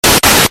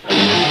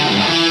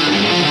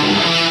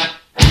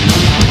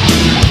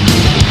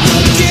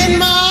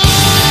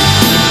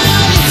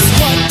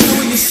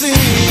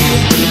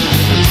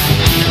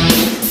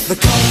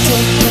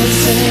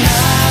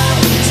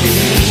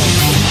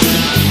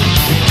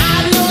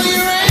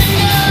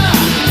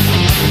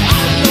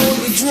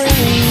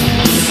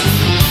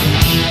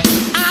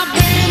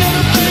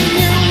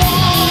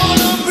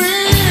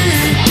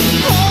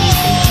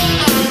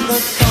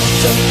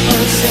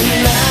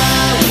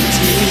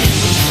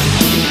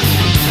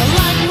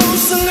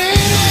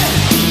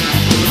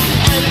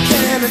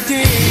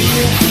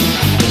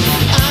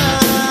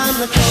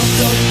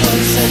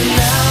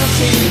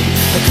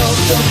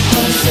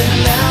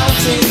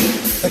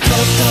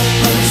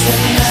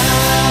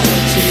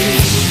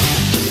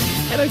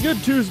And a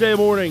good Tuesday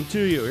morning to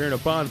you here in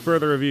Upon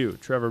Further Review.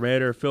 Trevor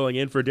Mader filling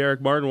in for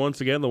Derek Martin once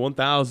again, the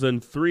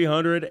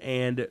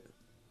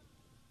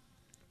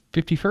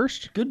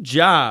 1,351st. Good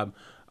job.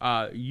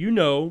 You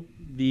know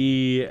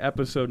the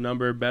episode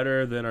number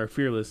better than our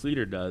fearless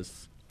leader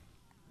does,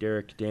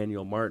 Derek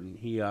Daniel Martin.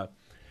 He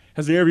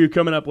has an interview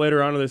coming up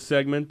later on in this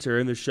segment or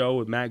in the show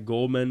with Matt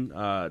Goldman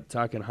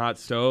talking hot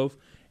stove,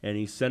 and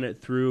he sent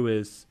it through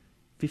as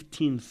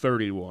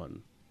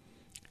 1531.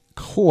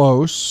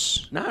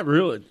 Close. Not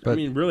really. I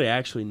mean, really,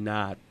 actually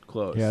not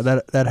close. Yeah,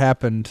 that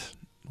happened,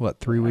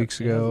 3 weeks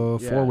ago,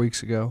 yeah. 4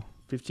 weeks ago?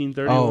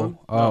 1531?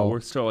 Oh.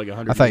 We're still like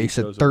 100 I thought you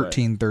said shows away.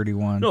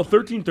 1331. No,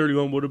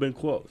 1331 would have been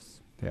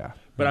close. Yeah.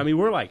 But, I mean,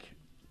 we're like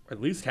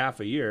at least half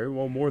a year,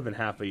 well, more than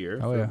half a year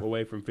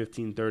away from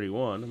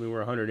 1531. I mean, we're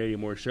 180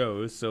 more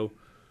shows, so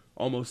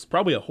almost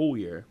probably a whole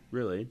year,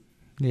 really.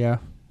 Yeah.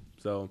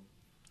 So,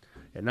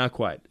 yeah, not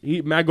quite.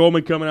 Matt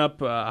Goldman coming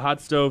up,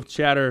 hot stove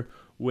chatter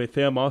with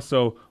him.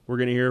 Also, we're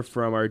going to hear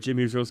from our Jim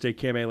Hughes Real Estate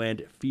KMA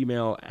Land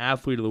Female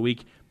Athlete of the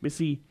Week,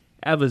 Missy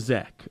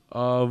Avazek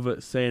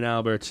of St.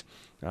 Albert.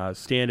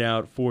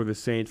 Standout for the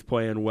Saints,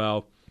 playing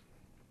well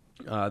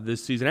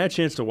this season. I had a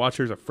chance to watch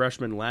her as a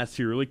freshman last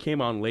year. Really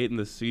came on late in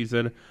the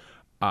season.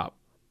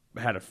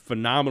 Had a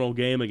phenomenal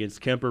game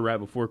against Kemper right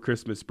before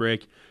Christmas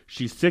break.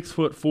 She's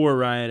 6'4",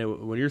 Ryan.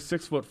 And when you're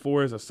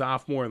 6'4" as a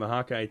sophomore in the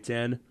Hawkeye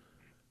 10,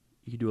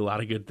 you can do a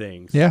lot of good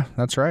things. Yeah,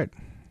 that's right.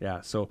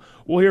 Yeah, so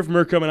we'll hear from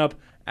her coming up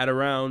at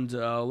around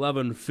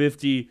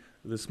 11:50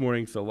 this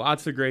morning. So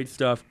lots of great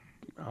stuff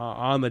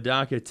on the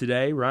docket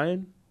today.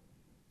 Ryan,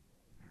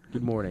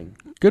 good morning.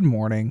 Good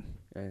morning.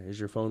 Is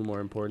your phone more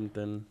important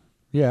than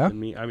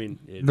me? I mean,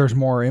 there's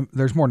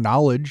more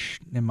knowledge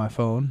in my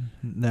phone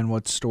than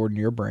what's stored in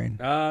your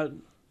brain.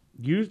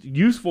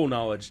 Useful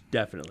knowledge,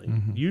 definitely.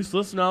 Mm-hmm.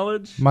 Useless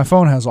knowledge? My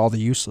phone has all the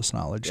useless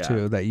knowledge,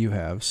 too, that you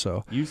have.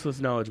 So useless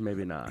knowledge,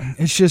 maybe not.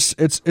 It's just,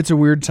 it's a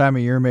weird time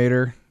of year,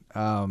 Mater.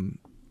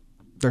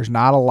 There's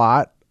not a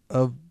lot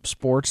of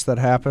sports that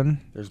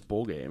happen. There's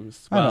bowl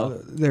games.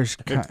 Well, there's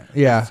bowl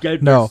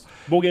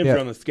games are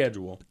on the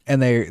schedule, and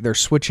they're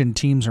switching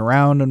teams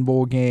around in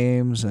bowl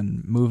games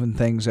and moving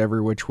things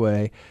every which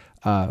way.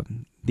 The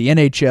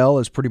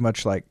NHL is pretty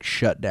much like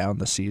shut down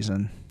the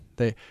season.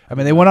 They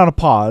went on a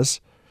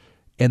pause,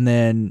 and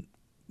then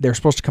they're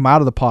supposed to come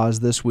out of the pause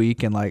this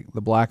week, and like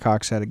the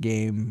Blackhawks had a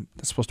game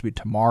that's supposed to be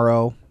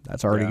tomorrow.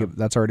 That's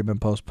already been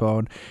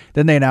postponed.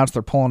 Then they announced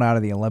they're pulling out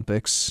of the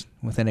Olympics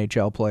with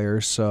NHL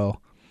players. So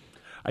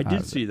I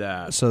did see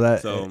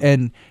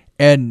that.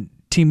 And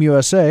Team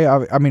USA.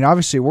 I mean,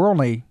 obviously we're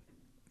only,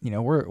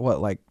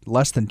 we're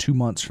less than 2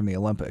 months from the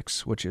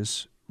Olympics, which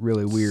is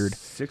really weird.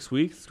 6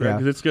 weeks, right?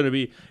 Because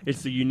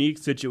it's a unique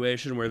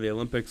situation where the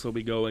Olympics will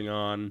be going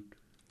on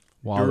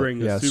during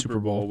the Super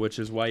Bowl, which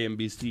is why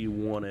NBC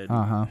wanted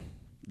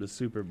the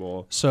Super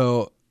Bowl.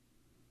 So,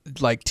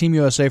 like Team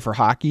USA for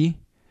hockey,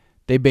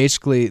 they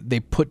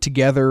put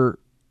together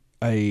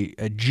a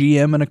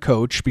GM and a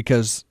coach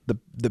because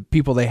the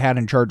people they had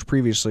in charge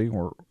previously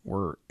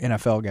were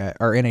NFL guys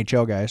or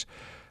NHL guys,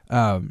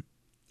 and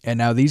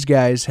now these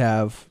guys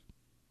have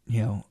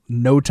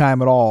no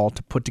time at all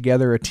to put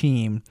together a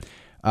team.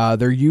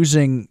 They're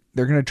going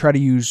to try to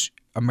use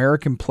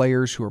American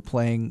players who are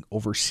playing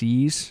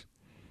overseas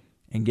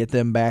and get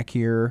them back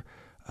here.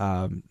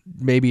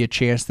 Maybe a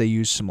chance they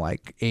use some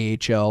like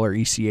AHL or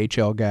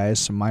ECHL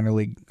guys, some minor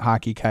league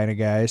hockey kind of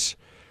guys,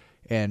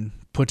 and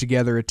put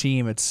together a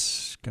team.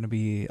 It's going to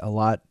be a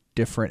lot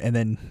different. And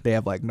then they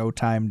have like no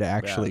time to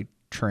actually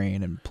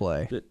train and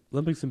play. The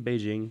Olympics in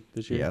Beijing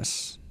this year?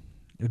 Yes.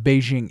 The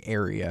Beijing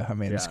area. I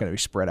mean, it's going to be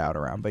spread out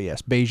around. But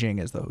yes,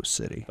 Beijing is the host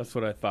city. That's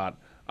what I thought.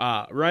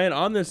 Ryan,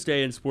 on this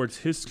day in sports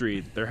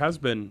history, there has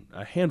been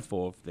a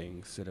handful of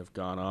things that have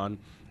gone on,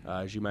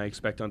 as you might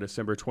expect on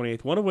December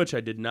 28th, one of which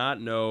I did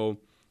not know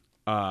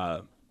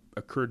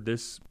occurred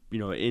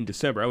in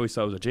December. I always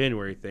thought it was a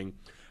January thing.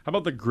 How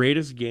about the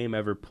greatest game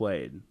ever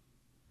played?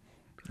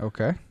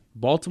 Okay.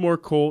 Baltimore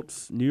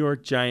Colts, New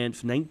York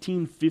Giants,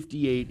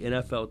 1958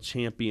 NFL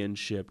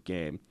championship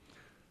game.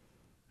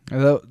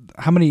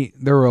 How many?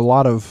 There were a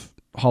lot of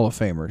Hall of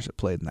Famers that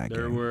played in that game.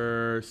 There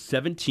were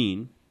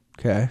 17.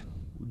 Okay.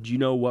 Do you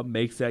know what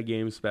makes that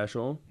game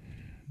special?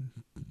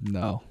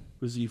 No.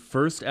 It was the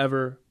first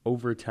ever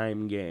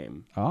overtime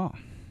game. Oh.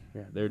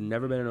 Yeah, there had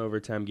never been an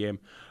overtime game.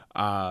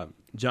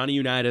 Johnny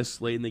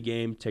Unitas, late in the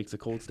game, takes the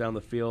Colts down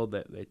the field.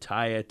 They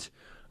tie it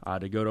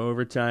to go to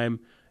overtime,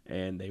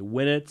 and they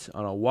win it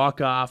on a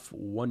walk-off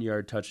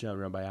 1-yard touchdown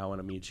run by Alan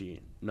Amici.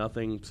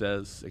 Nothing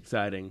says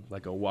exciting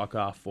like a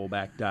walk-off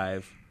fullback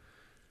dive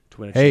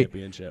to win a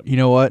championship. You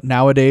know what?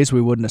 Nowadays,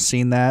 we wouldn't have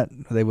seen that.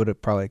 They would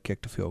have probably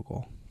kicked a field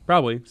goal.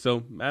 Probably.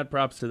 So, mad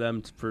props to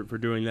them for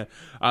doing that.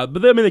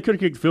 But they could have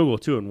kicked the field goal,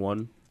 too, and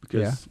won.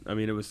 Because,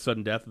 it was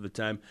sudden death at the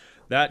time.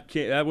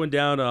 That went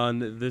down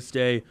on this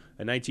day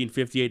in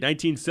 1958.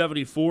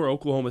 1974,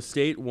 Oklahoma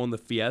State won the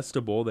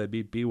Fiesta Bowl. They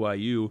beat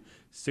BYU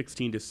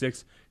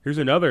 16-6. Here's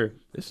another.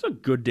 This is a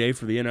good day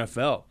for the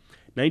NFL.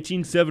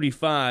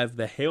 1975,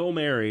 the Hail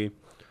Mary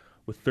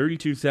with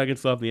 32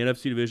 seconds left in the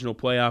NFC Divisional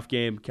Playoff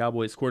game.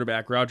 Cowboys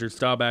quarterback Roger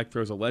Staubach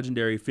throws a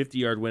legendary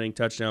 50-yard winning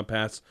touchdown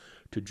pass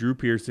to Drew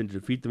Pearson to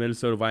defeat the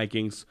Minnesota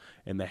Vikings,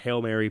 and the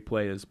Hail Mary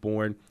play is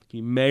born.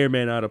 He may or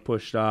may not have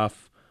pushed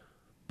off,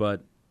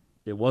 but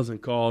it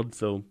wasn't called,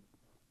 so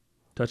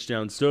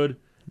touchdown stood,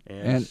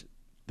 and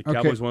the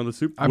Cowboys won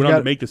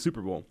to make the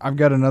Super Bowl. I've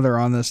got another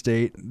on this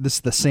date. This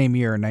is the same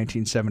year in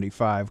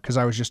 1975, because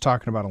I was just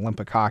talking about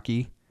Olympic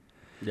hockey.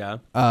 Yeah.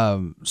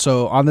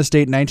 So on this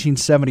date,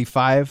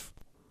 1975,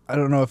 I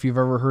don't know if you've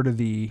ever heard of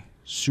the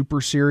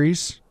Super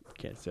Series.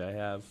 Can't say I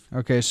have.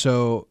 Okay,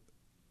 so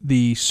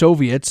the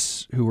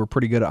Soviets, who were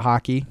pretty good at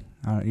hockey,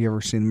 you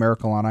ever seen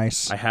Miracle on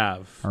Ice? I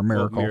have. Or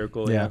Miracle. Well,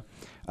 Miracle, yeah.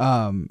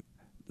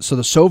 So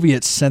the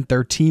Soviets sent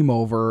their team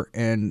over,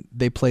 and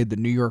they played the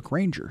New York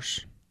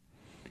Rangers.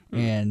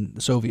 And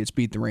the Soviets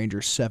beat the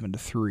Rangers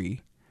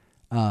 7-3.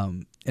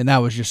 And that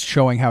was just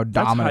showing how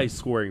dominant. That's high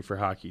scoring for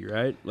hockey,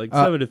 right? Like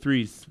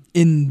 7-3.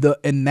 In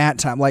that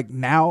time, like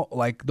now,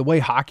 like the way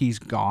hockey's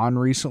gone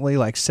recently,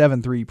 like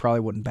 7-3 you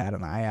probably wouldn't bat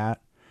an eye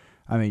at.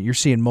 I mean, you're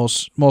seeing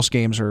most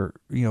games are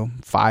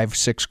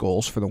 5-6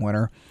 goals for the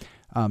winner.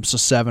 So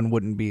 7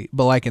 wouldn't be,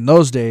 but like in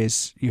those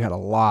days, you had a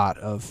lot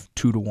of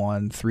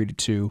 2-1,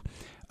 3-2.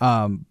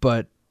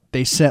 But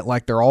they sent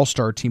like their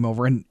all-star team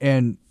over,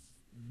 and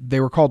they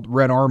were called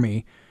Red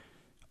Army.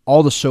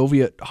 All the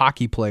Soviet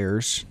hockey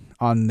players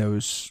on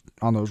those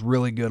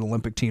really good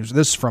Olympic teams.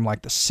 This is from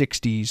like the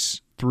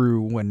 60s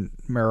through when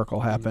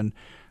Miracle happened.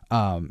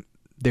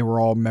 They were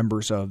all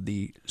members of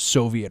the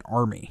Soviet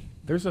Army.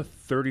 There's a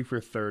 30 for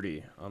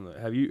 30 on the.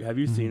 Have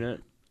you seen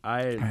it?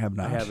 I have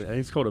not. I haven't. I think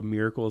it's called a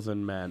Miracles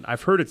and Men.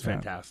 I've heard it's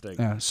fantastic.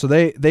 Yeah. So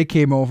they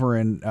came over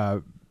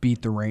and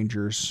beat the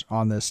Rangers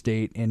on this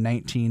date in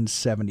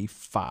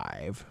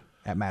 1975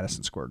 at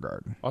Madison Square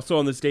Garden. Also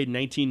on this date in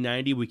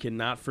 1990, we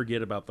cannot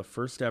forget about the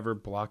first ever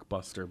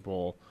Blockbuster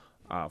Bowl.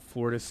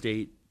 Florida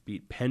State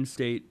beat Penn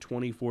State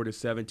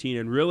 24-17,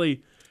 and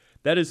really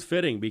that is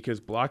fitting because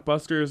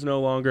Blockbuster is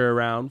no longer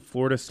around.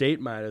 Florida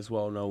State might as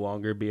well no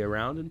longer be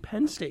around, and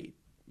Penn State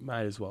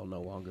might as well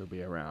no longer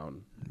be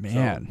around.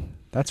 Man, so,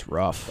 that's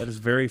rough. That is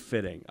very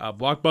fitting.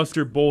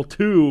 Blockbuster Bowl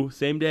 2,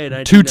 same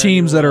day. 2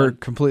 teams that are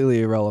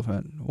completely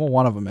irrelevant. Well,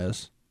 one of them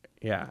is.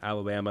 Yeah,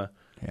 Alabama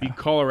beat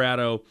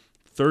Colorado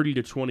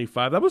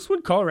 30-25. That was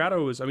when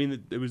Colorado was. I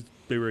mean,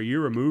 they were a year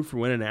removed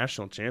from winning a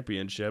national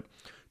championship.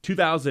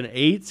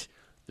 2008,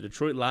 the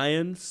Detroit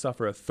Lions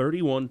suffer a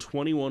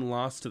 31-21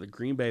 loss to the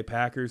Green Bay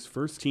Packers,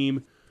 first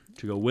team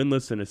to go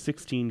winless in a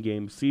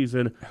 16-game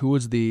season. Who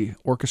was the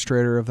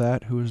orchestrator of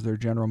that? Who was their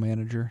general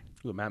manager?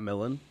 Matt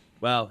Millen.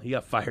 Well, he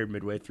got fired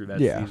midway through that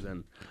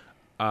season.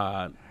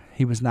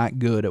 He was not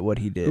good at what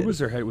he did. Who was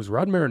their head? Was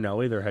Rod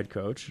Marinelli their head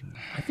coach?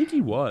 I think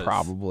he was.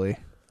 Probably.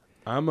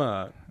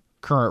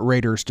 Current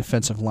Raiders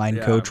defensive line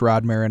coach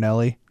Rod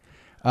Marinelli.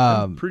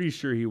 I'm pretty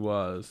sure he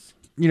was.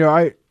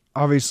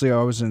 I was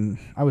in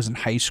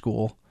high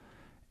school,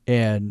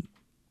 and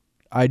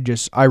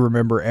I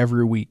remember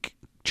every week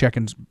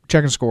checking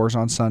scores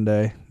on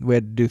Sunday. We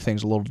had to do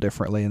things a little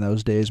differently in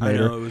those days. I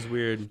know, it was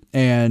weird.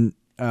 And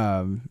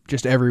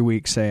just every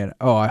week saying,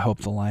 "Oh, I hope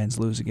the Lions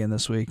lose again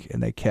this week,"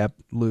 and they kept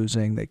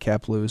losing. They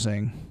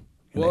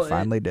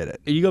finally did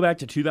it. You go back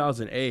to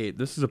 2008.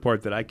 This is a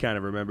part that I kind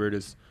of remembered.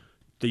 Is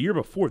the year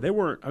before they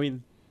weren't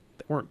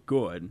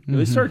good. Mm-hmm.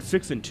 They started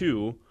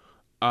 6-2,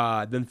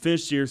 then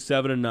finished the year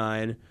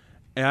 7-9.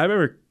 And I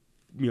remember,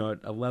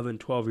 at 11,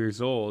 12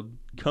 years old,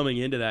 coming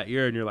into that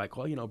year, and you're like,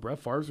 well, Brett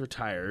Favre's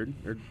retired,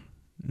 or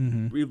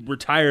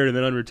retired and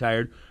then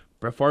unretired.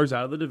 Brett Favre's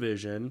out of the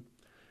division.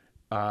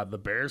 The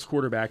Bears'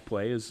 quarterback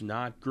play is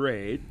not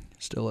great.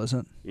 Still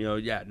isn't.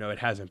 It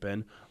hasn't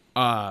been.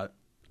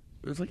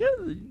 It was like,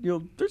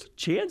 there's a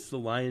chance the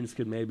Lions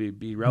could maybe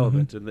be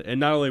relevant. Mm-hmm. And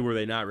not only were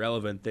they not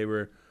relevant, they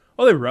were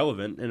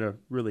relevant in a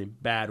really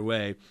bad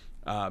way.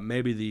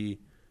 Maybe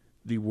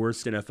the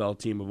worst NFL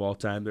team of all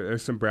time.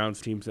 There's some Browns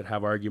teams that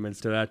have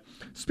arguments to that.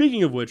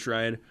 Speaking of which,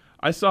 Ryan,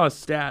 I saw a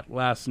stat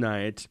last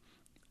night.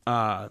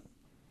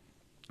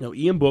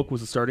 Ian Book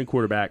was the starting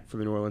quarterback for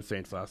the New Orleans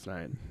Saints last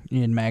night.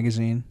 Ian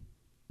Magazine.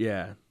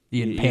 Yeah.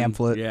 Ian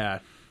Pamphlet. Yeah.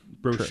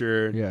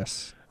 Brochure.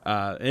 Yes.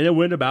 And it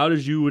went about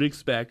as you would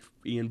expect.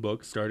 Ian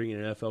Book starting an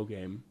NFL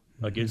game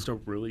against a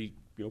really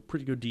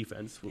pretty good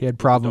defense. He had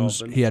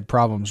problems. He had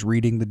problems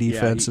reading the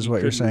defense, is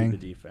what you're saying.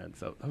 Read the defense.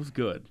 That was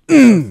good.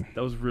 That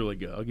was really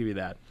good. I'll give you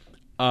that.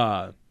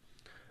 And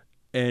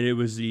it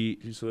was the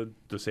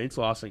Saints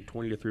lost,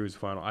 20-3 was the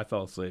final. I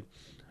fell asleep.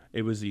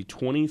 It was the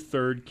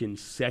 23rd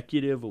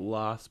consecutive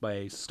loss by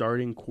a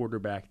starting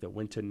quarterback that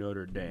went to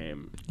Notre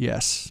Dame.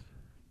 Yes.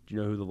 Do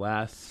you know who the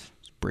last?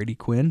 It's Brady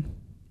Quinn.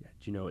 Yeah.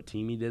 Do you know what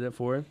team he did it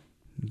for?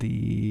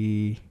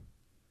 The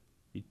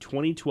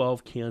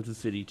 2012 Kansas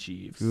City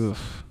Chiefs.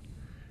 Oof.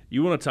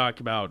 You want to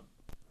talk about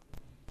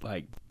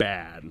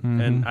bad,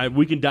 and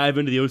we can dive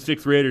into the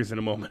 06 Raiders in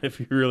a moment if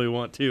you really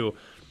want to.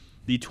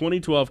 The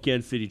 2012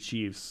 Kansas City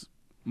Chiefs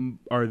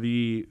are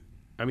the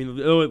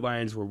 08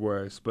 Lions were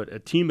worse,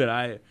 but teams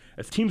that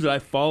I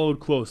followed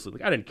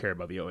closely. I didn't care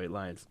about the 08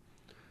 Lions.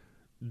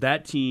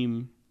 that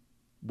team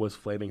was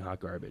flaming hot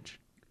garbage.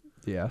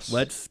 Yes.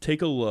 Let's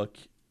take a look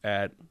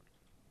at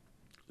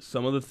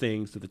some of the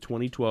things that the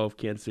 2012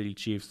 Kansas City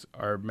Chiefs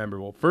are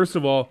memorable. First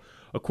of all,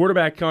 a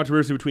quarterback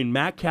controversy between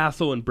Matt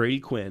Castle and Brady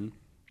Quinn.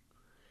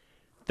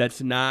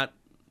 That's not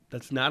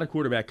a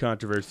quarterback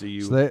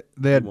controversy. So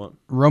they had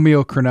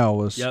Romeo Crennel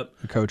was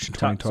the coach in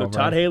 2012. So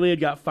Todd Haley had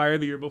got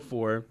fired the year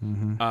before.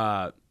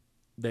 Mm-hmm.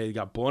 They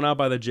got blown out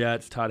by the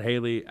Jets. Todd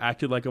Haley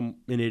acted like an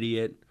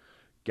idiot.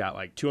 Got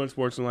like 2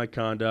 unsportsmanlike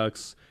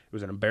conducts. It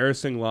was an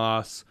embarrassing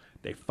loss.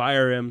 They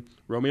fire him.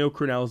 Romeo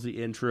Crennel's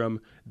the interim.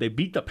 They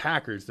beat the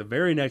Packers the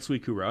very next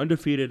week, who were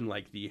undefeated and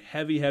like the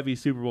heavy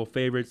Super Bowl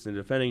favorites and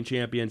defending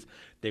champions.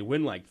 They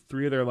win like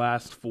 3 of their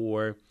last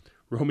 4.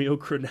 Romeo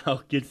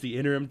Crennel gets the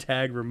interim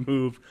tag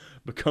removed,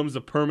 becomes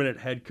a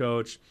permanent head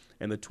coach,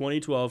 and the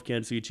 2012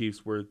 Kansas City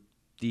Chiefs were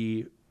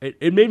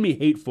it made me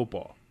hate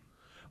football.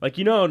 Like,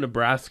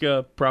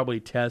 Nebraska probably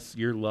tests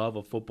your love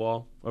of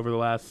football over the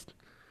last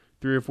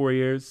 3 or 4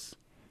 years.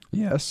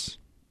 Yes.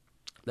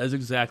 That's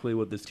exactly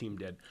what this team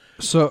did.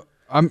 So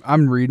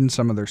I'm reading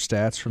some of their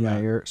stats from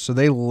that year. So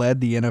they led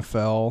the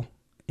NFL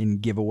in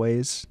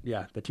giveaways.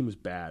 Yeah, that team was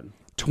bad.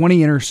 20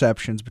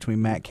 interceptions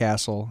between Matt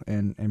Castle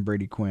and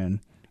Brady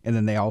Quinn, and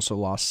then they also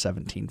lost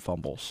 17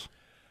 fumbles.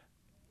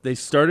 They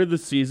started the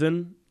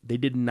season. They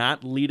did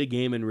not lead a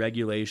game in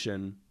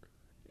regulation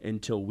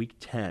until week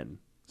 10.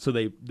 So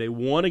they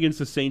won against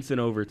the Saints in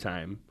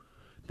overtime.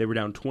 They were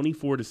down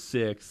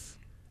 24-6.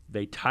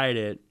 They tied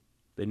it.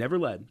 They never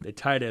led. They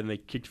tied it, and they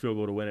kicked field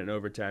goal to win it in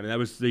overtime. And that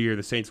was the year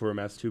the Saints were a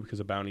mess, too, because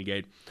of Bounty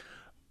Gate.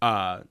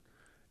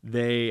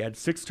 They had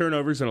 6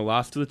 turnovers and a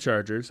loss to the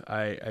Chargers.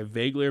 I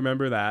vaguely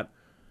remember that.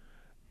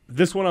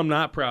 This one I'm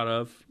not proud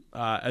of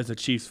as a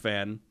Chiefs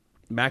fan.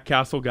 Matt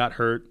Castle got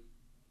hurt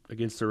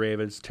against the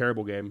Ravens.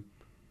 Terrible game.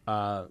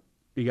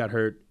 He got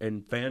hurt,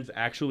 and fans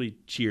actually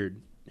cheered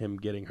him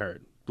getting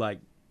hurt. Like,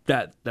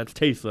 that's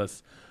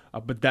tasteless.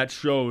 But that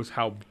shows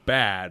how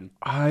bad.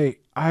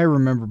 I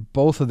remember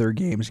both of their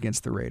games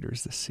against the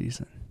Raiders this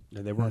season.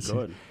 And they weren't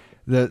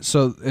good.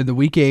 So the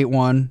Week 8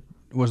 one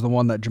was the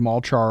one that Jamal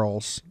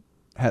Charles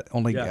had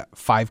only got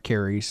 5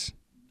 carries,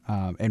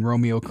 and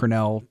Romeo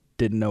Crennel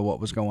didn't know what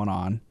was going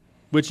on.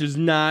 Which is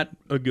not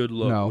a good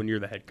look when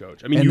you're the head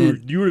coach. I mean,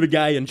 you were the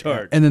guy in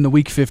charge. And then the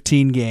Week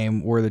 15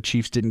 game where the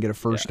Chiefs didn't get a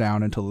first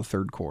down until the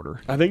third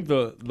quarter. I think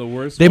the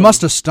worst They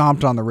must have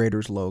stomped on the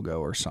Raiders logo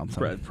or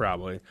something.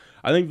 Probably.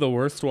 I think the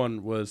worst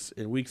one was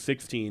in Week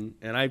 16,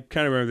 and I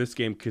kind of remember this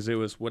game because it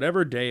was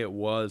whatever day it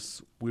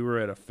was, we were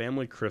at a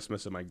family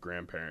Christmas at my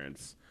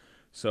grandparents'.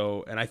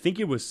 So, and I think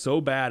it was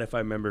so bad, if I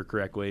remember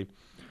correctly.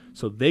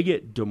 So they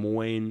get Des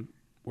Moines,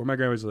 where my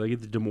grandparents, they get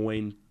the Des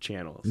Moines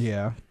channels.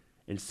 Yeah.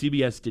 And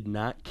CBS did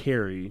not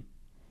carry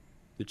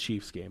the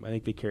Chiefs game. I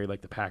think they carried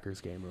like the Packers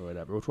game or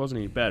whatever, which wasn't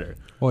any better.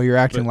 Well, you're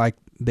acting like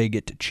they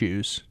get to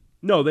choose.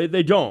 No,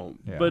 they don't.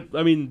 Yeah. But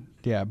I mean,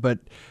 but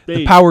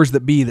the powers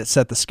that be that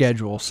set the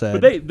schedule said.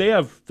 But they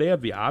have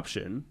the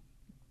option.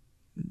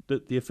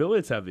 The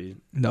affiliates have the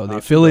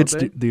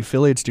the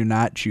affiliates do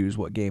not choose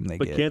what game they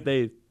get. But can't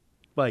they?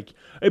 But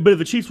if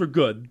the Chiefs were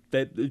good,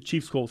 the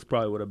Chiefs Colts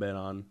probably would have been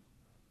on.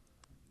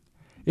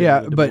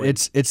 Yeah, but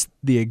it's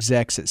the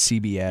execs at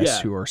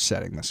CBS who are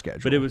setting the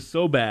schedule. But it was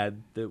so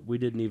bad that we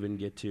didn't even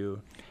get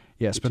to.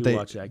 Yes, but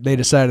they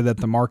decided that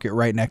the market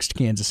right next to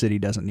Kansas City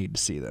doesn't need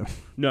to see them.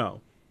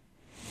 No.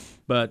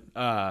 But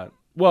and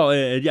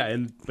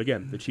again,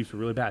 the Chiefs were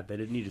really bad. They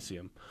didn't need to see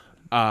them.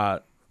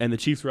 And the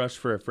Chiefs rushed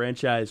for a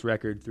franchise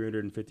record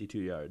 352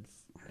 yards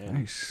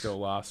and still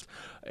lost.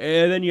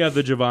 And then you have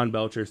the Javon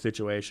Belcher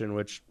situation,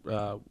 which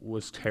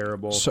was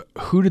terrible. So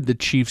who did the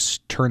Chiefs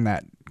turn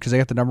that? Because they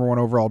got the number 1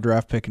 overall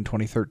draft pick in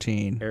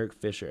 2013. Eric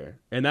Fisher.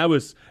 And that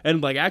was –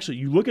 and, actually,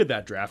 you look at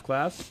that draft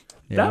class,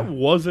 that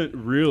wasn't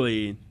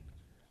really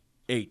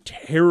a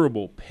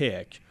terrible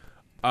pick.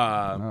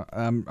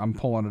 I'm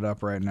pulling it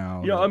up right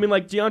now.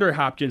 DeAndre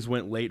Hopkins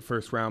went late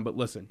first round, but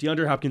listen,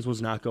 DeAndre Hopkins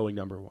was not going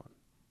number 1.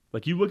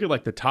 You look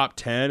at the top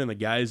 10 and the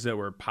guys that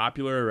were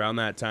popular around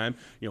that time.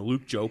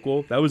 Luke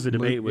Jokel. That was the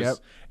debate.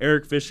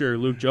 Eric Fisher or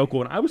Luke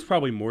Jokel, and I was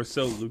probably more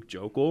so Luke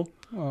Jokel.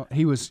 Well,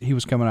 he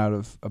was coming out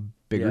of a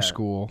bigger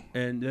school,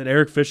 and then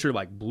Eric Fisher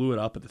blew it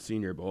up at the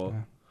Senior Bowl.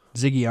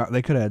 Yeah.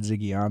 They could have had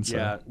Ziggy Ansah.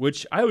 Yeah,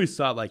 which I always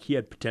thought he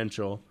had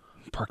potential.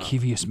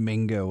 Parkevius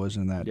Mingo was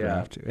in that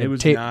draft. It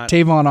was not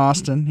Tavon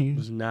Austin. He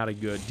was not a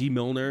good D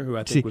Milner, who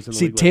I think was in the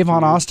league.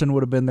 Tavon Austin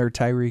would have been their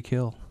Tyreek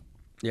Hill.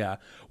 Yeah.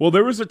 Well,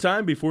 there was a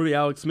time before the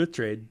Alex Smith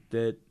trade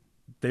that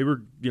they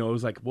were, it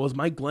was was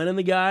Mike Glennon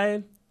the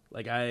guy?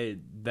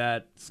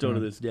 That still to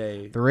this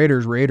day. The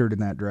Raiders raided in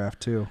that draft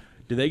too.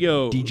 Did they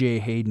go DJ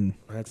Hayden?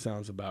 That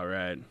sounds about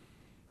right.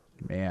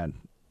 Man,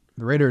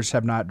 the Raiders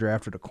have not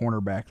drafted a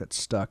cornerback that's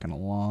stuck in a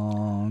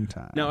long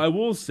time. Now, I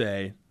will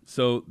say,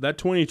 so that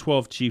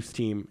 2012 Chiefs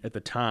team at the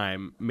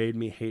time made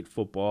me hate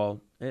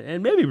football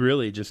and maybe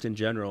really just in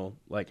general,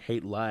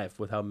 hate life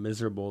with how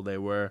miserable they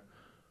were.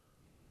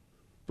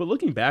 But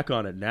looking back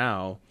on it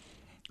now,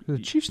 did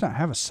the Chiefs not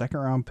have a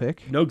second-round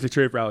pick? No, because they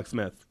traded for Alex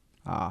Smith.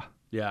 Ah.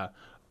 Yeah.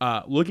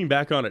 looking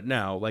back on it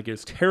now, like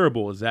as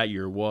terrible as that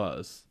year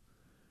was,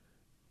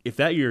 if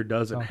that year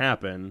doesn't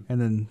happen, And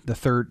then the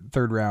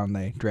third round,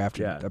 they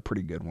drafted Yeah. a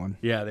pretty good one.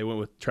 yeah, they went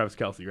with Travis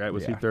Kelce, right?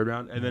 Was he Yeah. third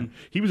round? And then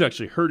he was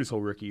actually hurt his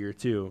whole rookie year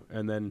too.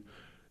 And then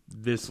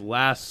this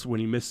last, when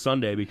he missed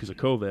Sunday because of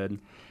COVID,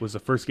 was the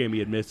first game he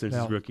had missed since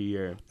Well, his rookie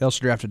year. They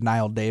also drafted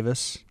Niall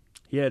Davis,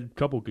 He had a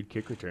couple good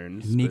kick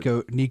returns.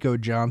 but Nico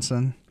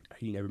Johnson.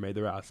 he never made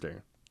the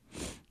roster.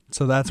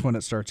 So that's when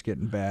it starts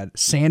getting bad.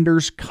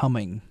 Sanders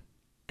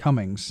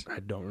Cummings, I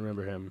don't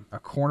remember him. a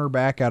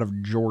cornerback out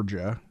of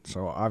Georgia.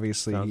 So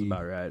obviously Sounds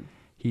about right.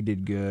 he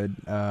did good.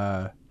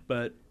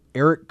 But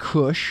Eric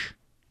Cush.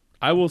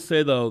 I will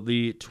say though,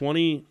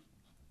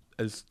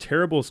 as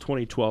terrible as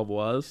 2012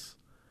 was,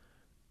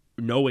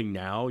 knowing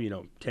now,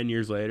 10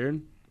 years later,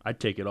 I'd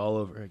take it all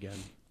over again.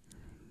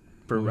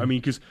 I mean,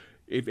 because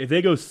if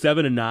they go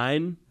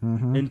 7-9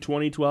 in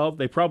 2012,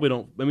 they probably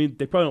don't. I mean,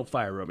 they probably don't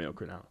fire Romeo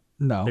Crennel.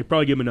 No. They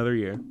probably give him another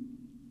year,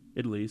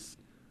 at least.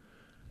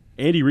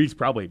 Andy Reid's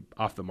probably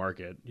off the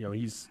market.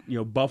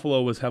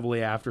 Buffalo was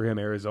heavily after him.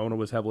 Arizona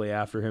was heavily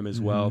after him as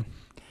well.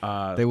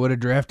 They would have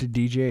drafted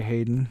DJ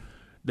Hayden.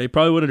 They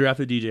probably would have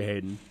drafted DJ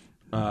Hayden,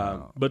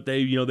 but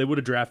they would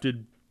have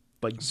drafted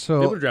they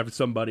would have drafted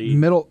somebody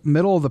Middle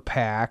of the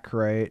pack,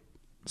 right?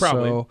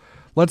 Probably. So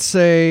let's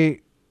say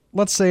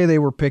they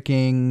were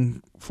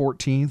picking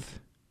 14th.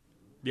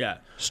 Yeah,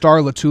 Star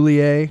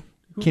Latulier,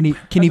 Kenny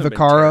Hasn't been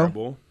Vaccaro.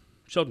 terrible.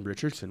 Sheldon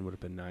Richardson would have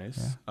been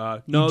nice.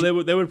 No, they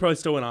would probably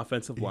still win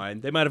offensive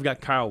line. They might have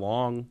got Kyle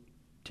Long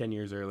 10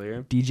 years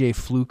earlier. DJ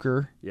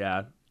Fluker.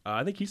 Yeah,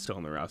 I think he's still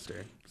on the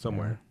roster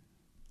somewhere.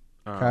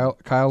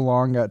 Kyle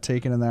Long got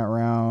taken in that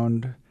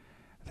round.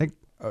 I think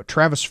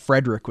Travis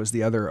Frederick was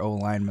the other O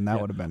lineman. That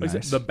would have been Like I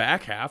nice. said, the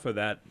back half of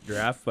that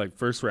draft, like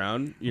first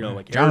round,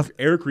 Jonathan-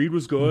 Eric Reed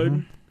was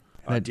good.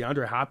 That-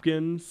 DeAndre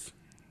Hopkins.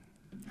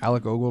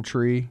 Alec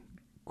Ogletree,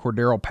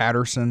 Cordero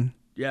Patterson.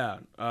 Yeah,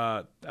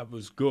 that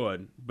was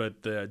good.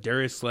 But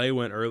Darius Slay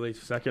went early,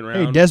 second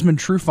Hey, round. Desmond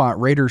Trufant,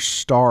 Raiders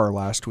star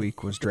last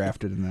week, was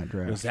drafted in that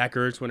draft. Zach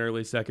Ertz went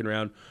early, second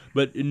round.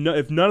 But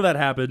if none of that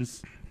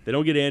happens, they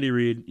don't get Andy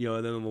Reid.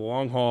 And then in the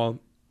long haul,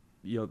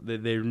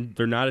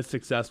 they're not as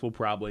successful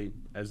probably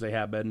as they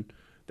have been.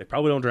 They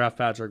probably don't draft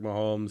Patrick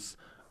Mahomes,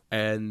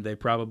 and they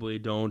probably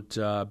don't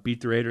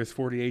beat the Raiders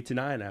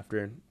 48-9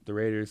 after the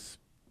Raiders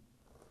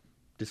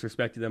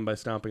disrespected them by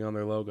stomping on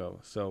their logo.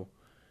 So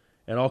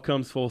it all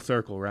comes full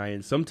circle,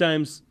 Ryan.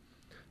 Sometimes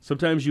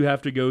you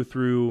have to go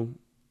through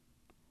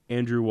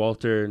Andrew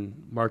Walter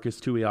and Marcus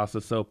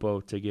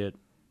Tuiasosopo to get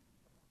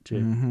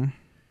to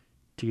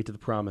get to the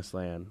promised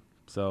land.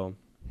 So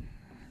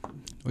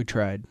We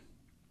tried.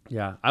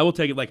 yeah, I will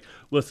take it. Like,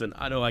 listen,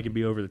 I know I can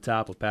be over the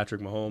top with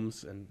Patrick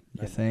Mahomes, and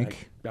You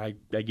think? I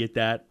get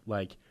that.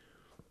 Like,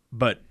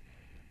 but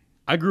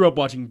I grew up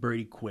watching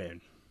Brady Quinn,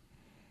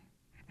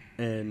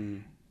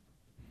 and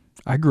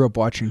I grew up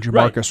watching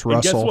Jamarcus right. Russell.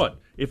 And guess what?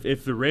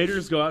 If the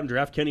Raiders go out and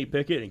draft Kenny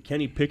Pickett and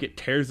Kenny Pickett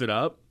tears it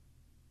up,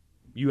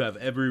 you have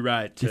every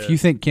right to. If you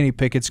think Kenny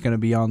Pickett's going to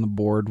be on the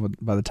board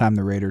by the time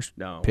the Raiders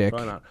no, pick,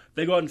 probably not. If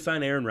they go out and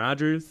sign Aaron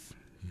Rodgers,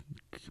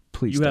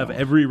 please you have don't.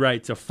 every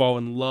right to fall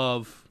in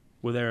love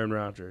with Aaron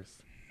Rodgers.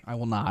 I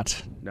will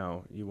not.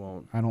 No, you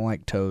won't. I don't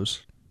like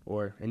toes.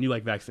 And you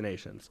like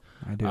vaccinations.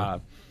 I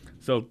do.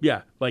 So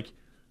yeah, like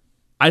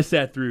I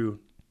sat through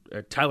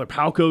Tyler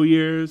Palco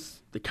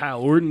years, the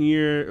Kyle Orton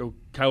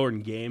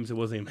games. It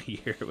wasn't even a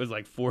year. It was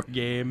like 4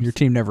 games. Your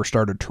team never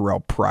started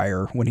Terrell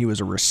Pryor when he was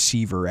a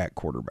receiver at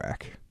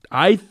quarterback.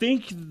 I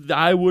think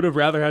I would have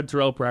rather had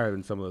Terrell Pryor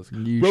than some of those.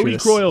 Brody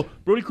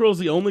Crowell's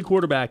the only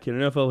quarterback in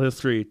NFL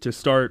history to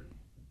start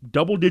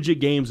double-digit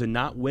games and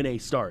not win a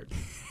start.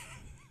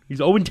 He's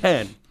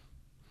 0-10.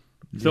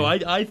 So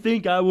I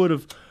think I would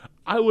have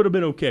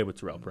been okay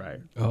with Terrell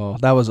Pryor. Oh,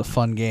 that was a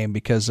fun game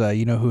because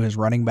you know who his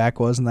running back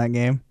was in that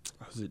game?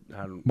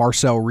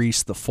 Marcel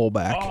Reese, the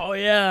fullback. Oh,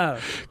 yeah.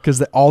 Because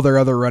all their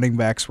other running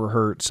backs were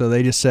hurt. So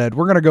they just said,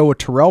 we're going to go with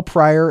Terrell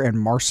Pryor and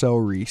Marcel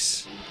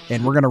Reese,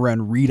 and we're going to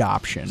run read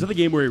option. Is that the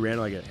game where he had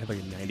like a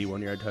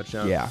 91-yard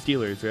touchdown? Yeah.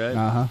 Steelers, right?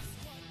 Uh-huh.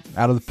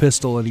 Out of the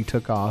pistol, and he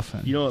took off.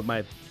 And you know what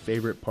my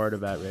favorite part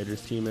of that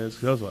Raiders team is?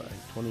 'Cause that was what,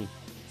 like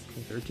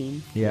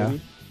 2013? Yeah.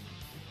 Maybe?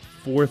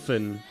 4th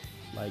and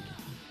like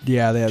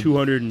yeah, they had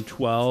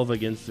 212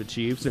 against the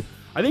Chiefs. And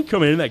I think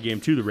coming into that game,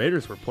 too, the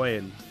Raiders were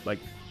playing like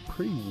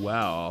pretty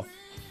well.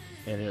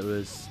 And it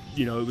was,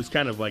 it was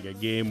kind of like a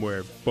game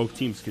where both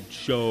teams could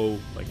show,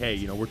 like,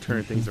 hey, we're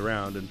turning things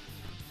around. And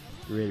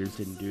the Raiders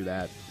didn't do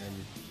that.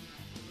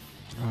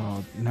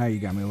 And now you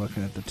got me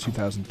looking at the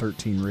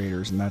 2013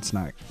 Raiders, and that's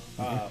not.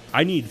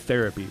 I need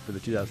therapy for the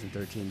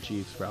 2013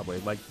 Chiefs, probably.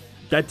 Like,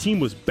 that team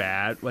was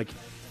bad. Like,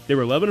 they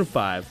were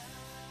 11-5.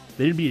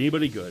 They didn't beat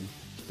anybody good.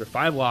 Their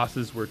 5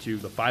 losses were to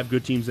the 5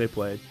 good teams they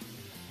played,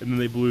 and then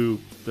they blew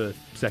the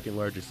second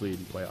largest lead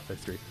in playoff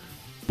history.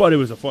 But it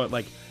was a fun,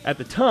 like, at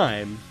the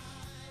time,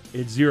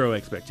 it's zero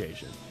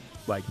expectation.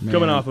 Like,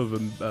 coming off of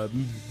an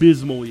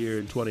abysmal year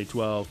in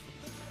 2012.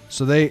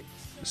 So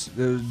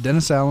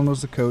Dennis Allen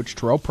was the coach.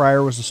 Terrell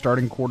Pryor was the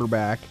starting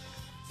quarterback.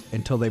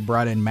 until they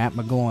brought in Matt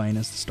McGloin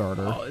as the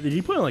starter. Oh, did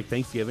he play on like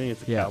Thanksgiving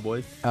against the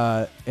Cowboys?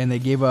 And they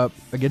gave up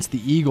against the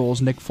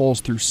Eagles. Nick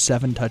Foles threw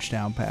 7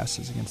 touchdown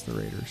passes against the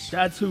Raiders.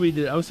 That's who we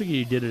did. I was thinking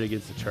he did it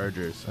against the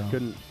Chargers. I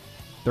couldn't.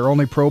 Their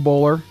only Pro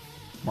Bowler,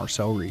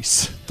 Marcel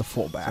Reese, the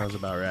fullback. Sounds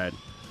about right.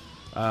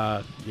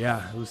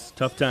 Yeah, it was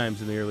tough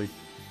times in the early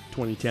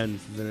 2010s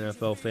as an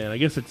NFL fan. I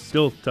guess it's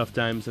still tough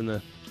times in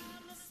the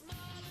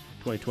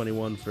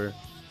 2021 for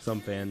some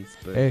fans.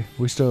 But hey,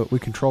 we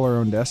control our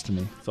own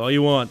destiny. That's all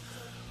you want.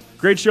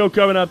 Great show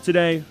coming up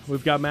today.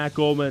 We've got Matt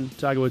Goldman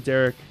talking with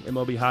Derek,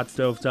 MLB Hot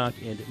Stove Talk,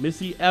 and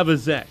Missy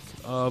Evazek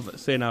of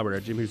St. Albert, our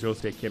Jim Hughes Real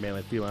Estate Camp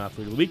Female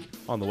Athlete of the Week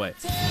on the way.